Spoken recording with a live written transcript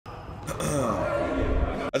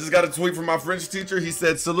I just got a tweet from my French teacher. He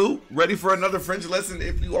said, "Salute, ready for another French lesson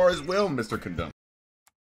if you are as well, Mr. Condom."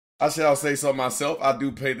 I shall say so myself. I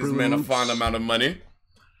do pay this man a fine amount of money,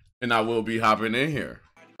 and I will be hopping in here.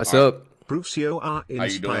 What's up? Bruce, you are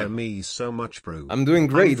inspire me so much, bro. I'm doing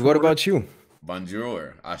great. What about you?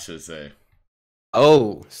 Bonjour, I should say.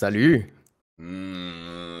 Oh, salut.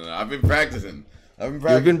 I've been practicing.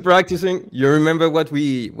 You've been practicing? You remember what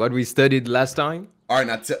we studied last time? All right,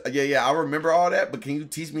 now yeah, I remember all that, but can you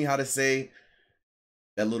teach me how to say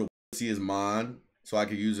that little pussy is mine so I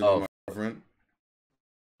can use it on my girlfriend?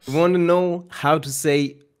 You want to know how to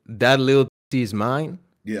say that little pussy is mine?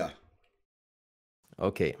 Yeah.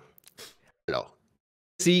 Okay. Hello.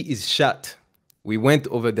 Pussy is chat. We went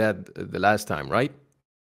over that the last time, right?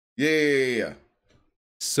 Yeah.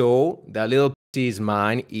 So, that little pussy is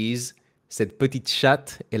mine is cette petite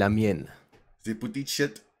chatte est la mienne. Cette petite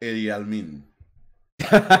chatte est la mienne.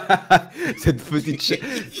 cette petite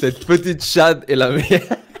chatte est la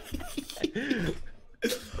mienne.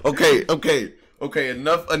 Okay.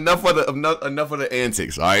 Enough of the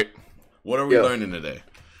antics. All right. What are we learning today?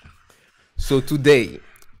 So today,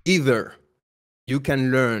 either you can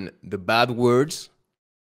learn the bad words,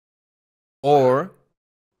 or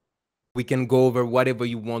we can go over whatever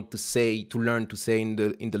you want to say, to learn to say in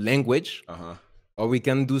the language, or we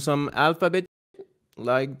can do some alphabet.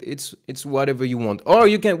 Like it's whatever you want, or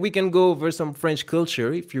we can go over some French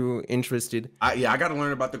culture if you're interested. I gotta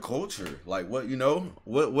learn about the culture. Like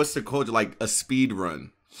what's the culture? Like a speed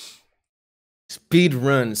run. Speed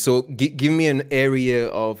run. So give me an area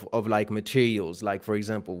of like materials. Like for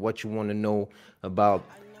example, what you want to know about.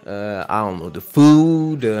 I don't know, the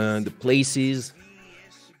food, the places.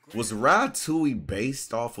 Was Ratatouille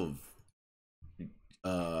based off of?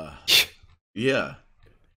 Yeah.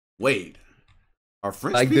 Wait. Are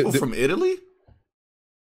French like people from Italy?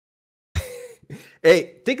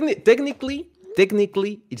 Hey, technically,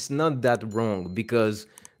 it's not that wrong because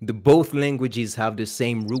both languages have the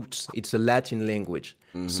same roots. It's a Latin language.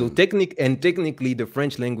 So technically, the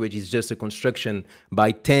French language is just a construction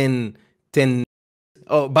by 10.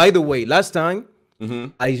 Oh, by the way, last time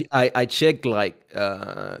I checked like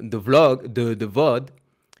the vlog, the VOD,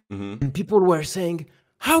 and people were saying,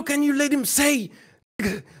 "How can you let him say?"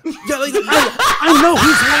 I know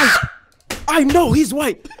he's white. I know he's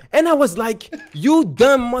white. And I was like, you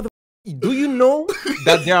dumb mother. Do you know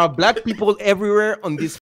that there are black people everywhere on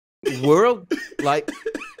this world? Like,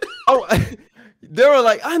 they were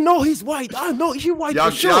like, I know he's white. I know he's white.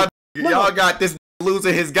 Y'all got this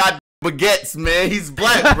losing his goddamn baguettes, man. He's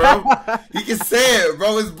black, bro. He can say it,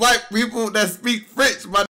 bro. It's black people that speak French.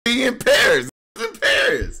 My in Paris. In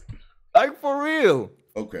Paris. Like for real.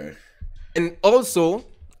 Okay. And also,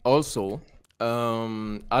 I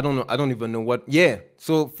don't know. I don't even know what. Yeah.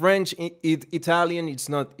 So French, Italian, it's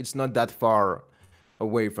not that far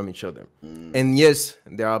away from each other. And yes,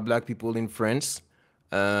 there are black people in France.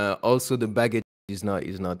 Also, the baguette is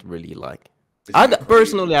not really like.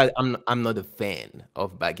 Personally, I'm not a fan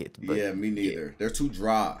of baguette. But yeah, me neither. Yeah. They're too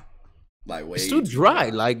dry. Like way. It's too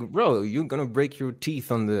dry. Like, bro, you're gonna break your teeth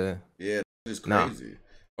on the. Yeah, it's crazy.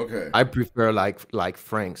 Nah. Okay. I prefer like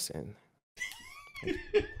Franks and.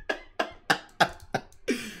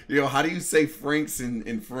 Yo, how do you say Franks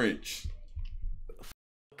in French?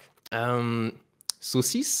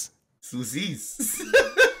 Saucisse? Saucisse.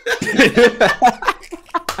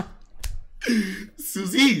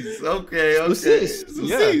 Saucisse. Okay. Saucisse.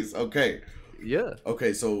 Yeah. Okay. Yeah.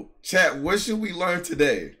 Okay, so chat, what should we learn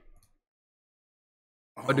today?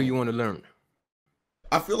 What do you want to learn?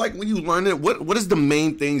 I feel like when you learn it, what is the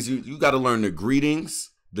main things you got to learn? The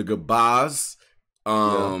greetings, the goodbyes,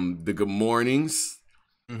 the good mornings,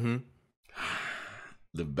 the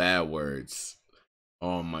bad words.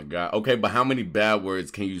 Oh my god. Okay, but how many bad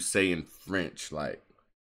words can you say in French? Like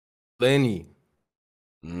plenty.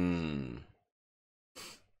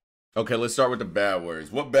 Okay, let's start with the bad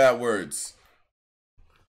words. What bad words?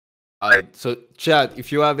 Alright, so chat,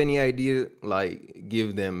 if you have any idea, like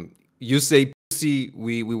give them. You say pussy,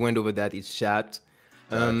 we went over that, it's chat.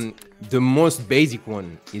 The most basic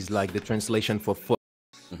one is like the translation for fuck.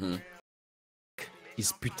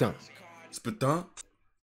 Is putain. It's putain?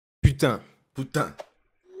 Putain. Putain.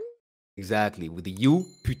 Exactly, with the U,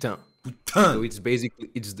 putain. Putain. So it's basically,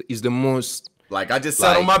 it's the most... Like I just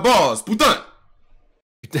sat on my balls, putain.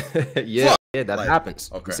 yeah, that like, happens.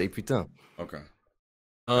 Okay. You say putain. Okay.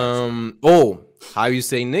 Oh, how you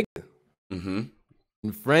say nigga? In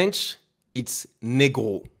French, it's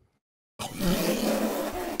negro.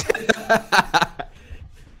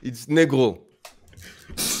 It's negro.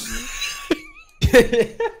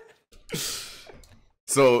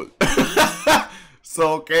 So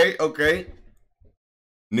So okay.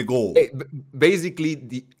 Nicole. Basically,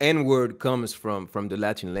 the N word comes from the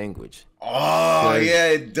Latin language. Oh,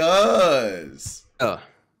 yeah, it does. Yeah.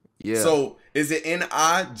 So is it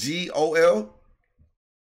Nigol?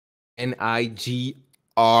 Nigro,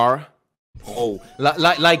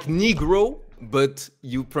 like Negro, but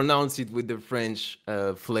you pronounce it with the French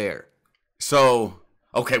flair. So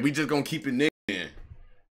okay, we just gonna keep it nigga in.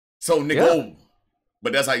 So Nicole,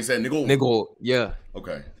 but that's how you say Nicole. Negro, yeah.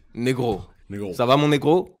 Okay. Negro. Negro. Ça va mon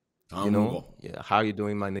negro? You know? Yeah. How are you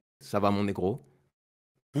doing, my nigga? Ça va mon negro?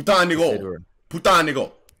 Putain Negro. Putain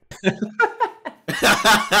Negro.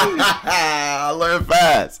 I learn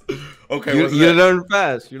fast. Okay, you learn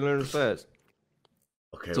fast. You learn fast.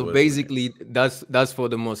 Okay. So basically, that's for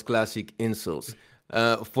the most classic insults.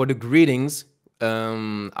 For the greetings,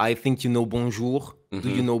 I think you know bonjour. Do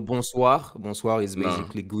you know bonsoir? Bonsoir is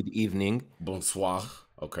basically good evening. Bonsoir.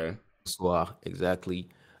 Okay. Bonsoir, exactly.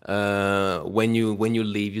 When you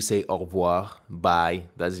leave, you say au revoir, bye.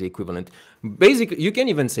 That's the equivalent. Basically, you can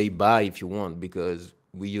even say bye if you want because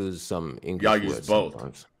we use some English Y'all words use both.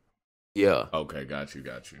 Sometimes. Yeah. Okay, got you.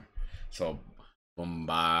 So,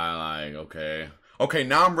 bye, like, okay. Okay,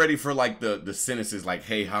 now I'm ready for like the sentences like,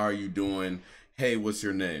 hey, how are you doing? Hey, what's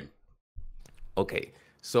your name? Okay,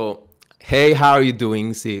 so, hey, how are you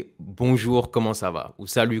doing? C'est bonjour, comment ça va? Ou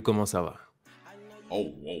salut, comment ça va? Oh,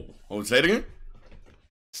 whoa. Oh, say it again.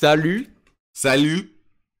 Salut. Salut.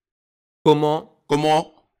 Comment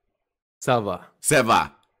ça va? Ça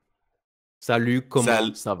va. Salut,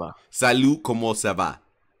 comment ça va? Salut, comment ça va?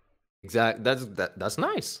 Exactly. That's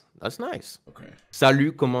nice. That's nice. Okay.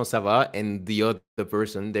 Salut, comment ça va? And the other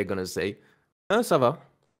person, they're gonna say, ça va.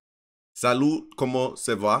 Salut, comment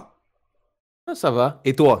ça va? Ça va.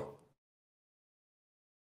 Et toi?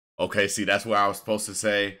 Okay, see, that's where I was supposed to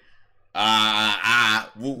say, you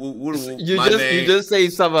just say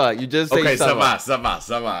ça va. You just say okay, ça va. Ça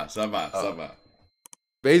va.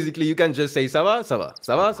 Basically, you can just say ça va.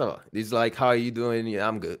 It's like, how are you doing? Yeah,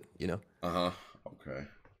 I'm good, you know? Okay.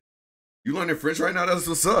 You learning French right now? That's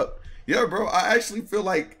what's up. Yeah, bro. I actually feel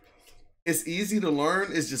like it's easy to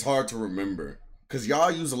learn. It's just hard to remember. Because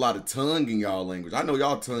y'all use a lot of tongue in y'all language. I know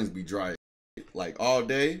y'all tongues be dry like all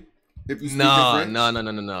day. If you speak French.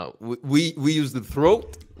 No. We use the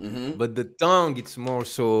throat, but the tongue, it's more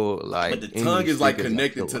so like. But the tongue is like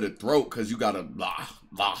connected to the throat because you gotta blah.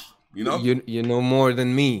 You know? You know more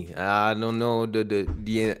than me. I don't know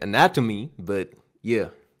the anatomy, but yeah.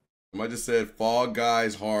 I just said Fall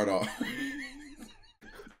Guys hard off.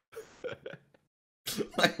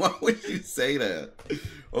 Like, why would you say that?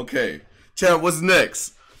 Okay. Chad, what's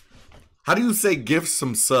next? How do you say give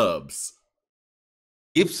some subs?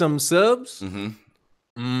 Give some subs?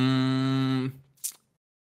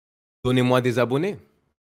 Donnez-moi des abonnés.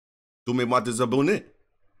 Donnez-moi des abonnés.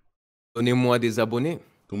 Donnez-moi des abonnés.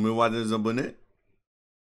 Donnez-moi des abonnés.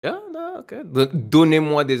 Yeah, no, okay.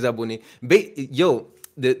 Donnez-moi des abonnés.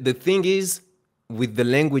 The thing is, with the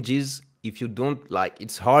languages, if you don't like,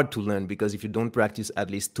 it's hard to learn because if you don't practice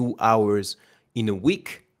at least 2 hours in a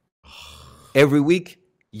week, every week,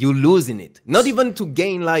 you're losing it. Not even to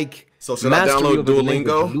gain like so should I download Duolingo?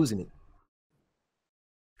 You're losing it.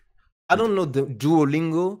 I don't know the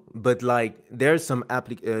Duolingo, but like there are some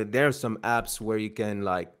apps where you can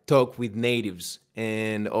like talk with natives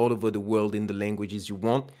and all over the world in the languages you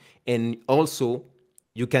want, and also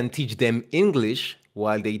you can teach them English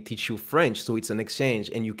while they teach you French. So it's an exchange,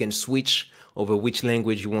 and you can switch over which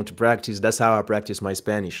language you want to practice. That's how I practice my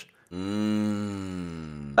Spanish.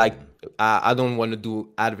 Like I don't want to do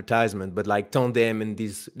advertisement, but like Tandem and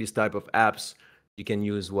these type of apps, you can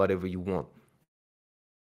use whatever you want.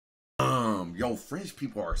 Yo, French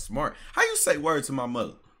people are smart. How you say word to my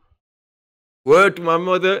mother? Word to my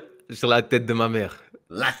mother, sur la tête de ma mère.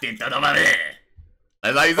 La tête de ma mère.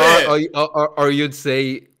 That's how you say it. Or you'd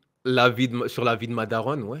say sur la vie de ma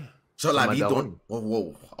daronne, ouais. Sur la vie de...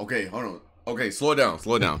 Whoa. Okay, hold on. Okay, slow down.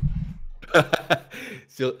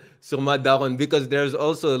 sur ma daronne, because there's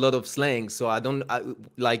also a lot of slang. So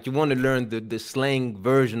like you want to learn the slang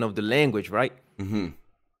version of the language, right?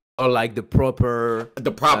 Or like the proper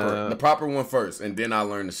one first, and then I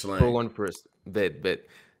learn the slang. Proper one first. Bet.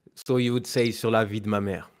 So you would say sur la vie de ma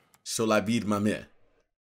mère. Sur la vie de ma mère.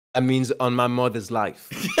 That means on my mother's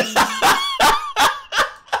life.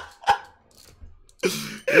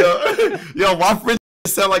 Yo, my friends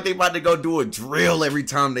sound like they about to go do a drill every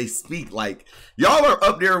time they speak. Like, y'all are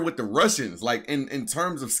up there with the Russians, like in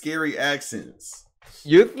terms of scary accents.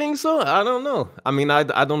 You think so? I don't know. I mean,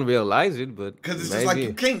 I don't realize it, but because it's just like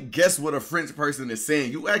you can't guess what a French person is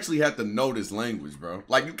saying. You actually have to know this language, bro.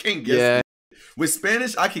 Like you can't guess. With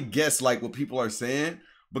Spanish, I could guess like what people are saying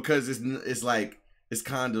because it's like it's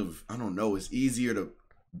kind of, I don't know, it's easier to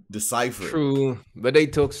decipher. True, but they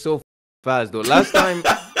talk so fast though. Last time,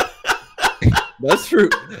 that's true.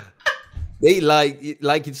 They like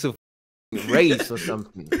it's a race or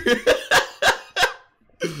something.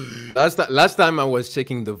 Last time I was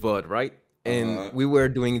checking the VOD, right? And we were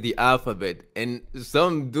doing the alphabet, and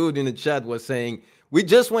some dude in the chat was saying, we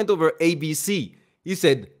just went over ABC. He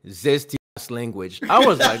said, zesty ass language. I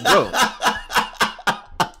was like, bro.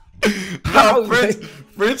 No,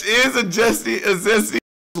 French is a zesty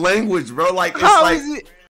language, bro. Like, it's how like, is it?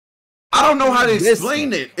 I don't know how to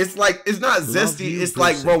explain it. It's like, it's not zesty. It's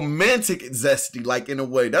like romantic zesty, like in a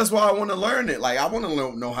way. That's why I want to learn it. Like, I want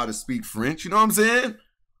to know how to speak French. You know what I'm saying?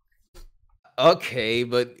 Okay,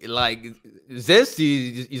 but like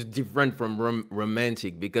zesty is different from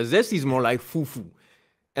romantic, because zesty is more like fufu,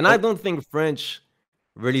 and I don't think French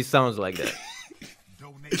really sounds like that.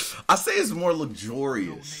 I say it's more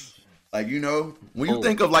luxurious. Like, you know, when you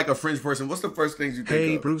think of like a French person, what's the first things you think of?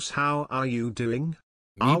 Hey Bruce, how are you doing?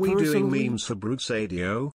 Are we doing memes for Bruce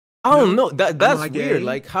Adio? I don't know. That's weird.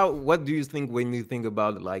 Like, what do you think when you think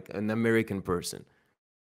about like an American person?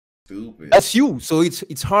 Stupid. That's you. So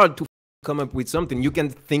it's hard to come up with something. You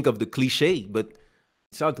can think of the cliche, but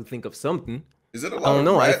it's hard to think of something. Is it a lot I don't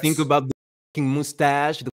know. Rats? I think about the fucking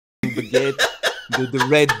mustache, the baguette, the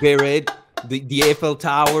red beret, the Eiffel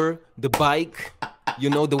Tower, the bike,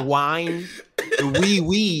 you know, the wine, the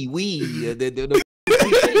the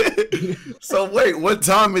So wait, what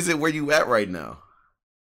time is it where you at right now?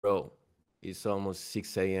 Bro, it's almost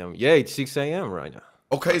 6 a.m. Yeah, it's 6 a.m. right now.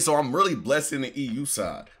 Okay, so I'm really blessed in the EU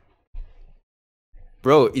side.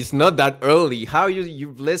 Bro, it's not that early. How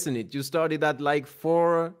you've listened it? You started at like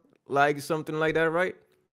 4, like something like that, right?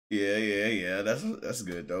 Yeah. That's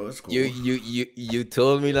good though. It's cool. You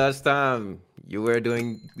told me last time you were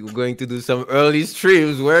going to do some early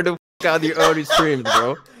streams. Where the fuck are the early streams,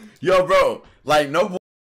 bro? Yo, bro, like no.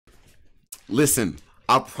 Listen,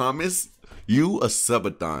 I promise you a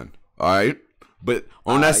subathon, all right? But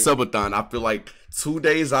on that subathon, I feel like 2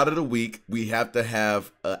 days out of the week, we have to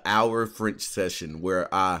have an hour French session where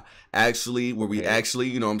we actually,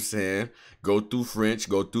 you know what I'm saying, go through French,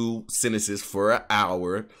 go through sentences for an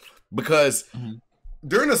hour. Because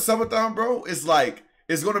during the subathon, bro, it's like,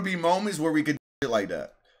 it's going to be moments where we could do it like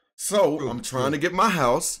that. So I'm trying to get my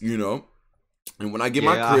house, you know, and when I get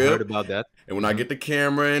my crib, I heard about that. And when I get the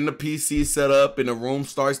camera and the PC set up and the room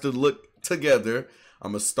starts to look together,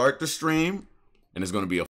 I'm going to start the stream and it's going to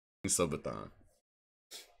be a subathon.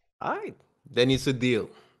 All right. Then it's a deal.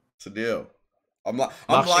 It's a deal. I'm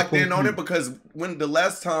locked in on it because when the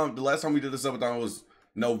last time we did the subathon was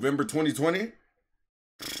November 2020.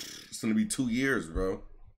 It's going to be 2 years, bro.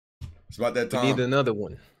 It's about that time. We need another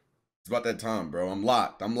one. It's about that time, bro. I'm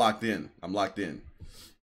locked in.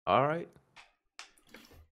 All right.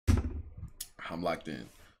 I'm locked in.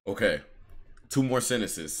 Okay. 2 more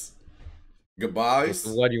sentences. Goodbyes.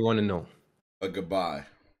 What do you want to know? A goodbye.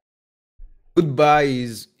 Goodbye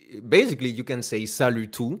is basically, you can say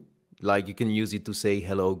salut tout. Like you can use it to say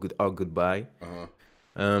hello, or goodbye.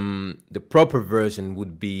 The proper version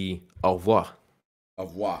would be au revoir. Au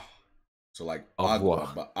revoir. So like au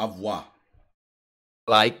revoir. But au revoir.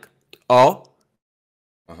 Like au.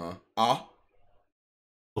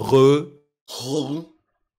 Re.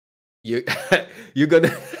 You're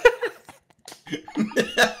gonna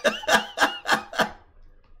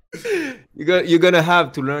you're gonna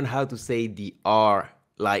have to learn how to say the R,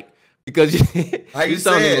 like, because you're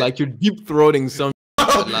sounding like you're deep throating something.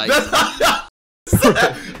 Like,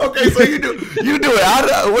 okay, so you do it. How do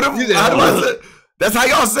I say? That's how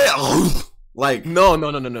y'all say it. Like no.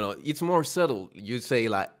 It's more subtle. You say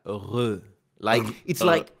like like it's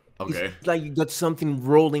like okay. It's like you got something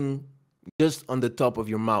rolling just on the top of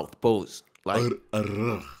your mouth. Pose like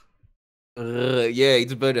yeah,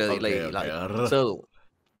 it's better. Okay, like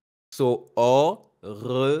so au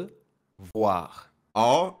revoir.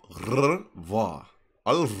 Au revoir.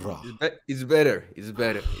 Au revoir. It's better.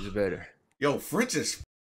 Yo, French is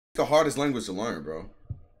the hardest language to learn, bro.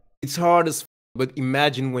 It's hard as but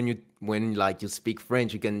imagine when like you speak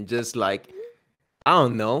French, you can just like, I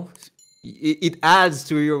don't know, it adds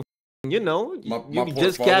to your, you know, you can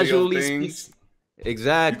just casually speak.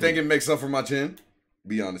 Exactly. You think it makes up for my chin?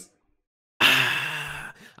 Be honest.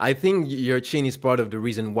 I think your chin is part of the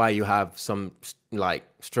reason why you have some like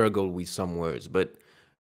struggle with some words, but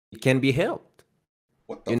it can be helped.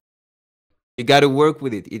 What the? You got to work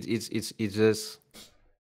with it. It's just,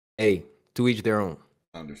 hey, to each their own.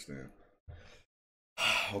 I understand.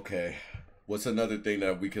 Okay. What's another thing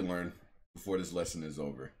that we can learn before this lesson is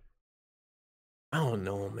over? I don't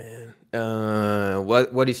know, man.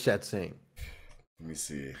 What is chat saying? Let me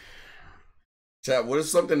see. Chat, what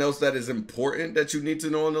is something else that is important that you need to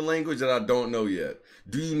know in the language that I don't know yet?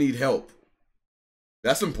 Do you need help?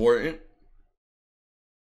 That's important.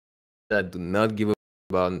 I do not give a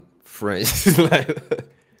about French. Like,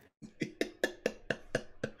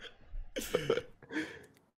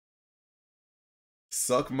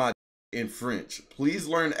 suck my in French. Please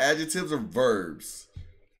learn adjectives or verbs.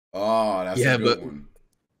 Oh, that's a good one.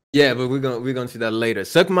 Yeah, but we're gonna see that later.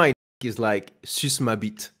 Suck my dick is like suce ma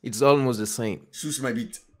bite. It's almost the same. Suce my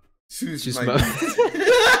bite. Suce my bite.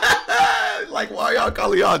 Like, why y'all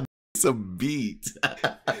calling y'all a beat?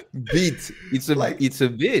 Beat. It's a like, it's a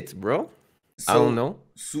bit, bro. So, I don't know.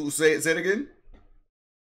 Say it again.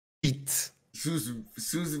 Beat. Suce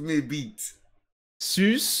me beat.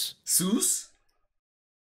 Suce. Suce.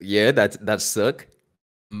 Yeah, that's suck.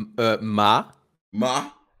 Ma.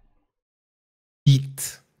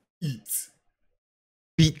 Eat.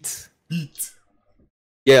 Beat.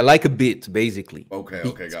 Yeah, like a bit, basically. Okay,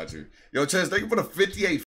 okay, got you. Yo, Chance, thank you for the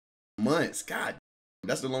 58 months. God,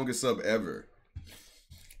 that's the longest sub ever.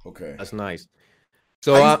 Okay. That's nice.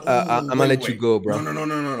 So I'm gonna let you go, bro.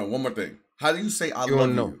 No. One more thing. How do you say I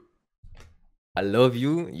love you? I love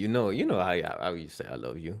you. You know how you say I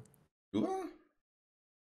love you. Do I?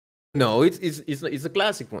 No, it's a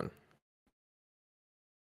classic one.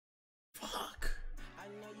 Fuck.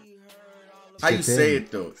 How you say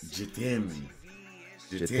it though? Je t'aime.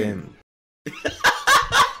 Je t'aime.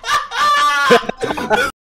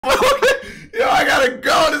 Yo, I gotta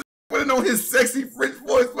go. This putting on his sexy French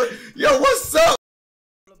voice, but yo, what's up?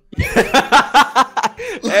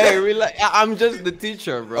 Hey, relax. I'm just the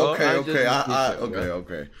teacher, bro. Okay.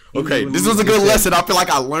 This was a good lesson. I feel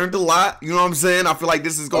like I learned a lot. You know what I'm saying? I feel like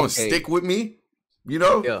this is gonna stick with me. You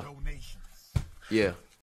know? Yeah.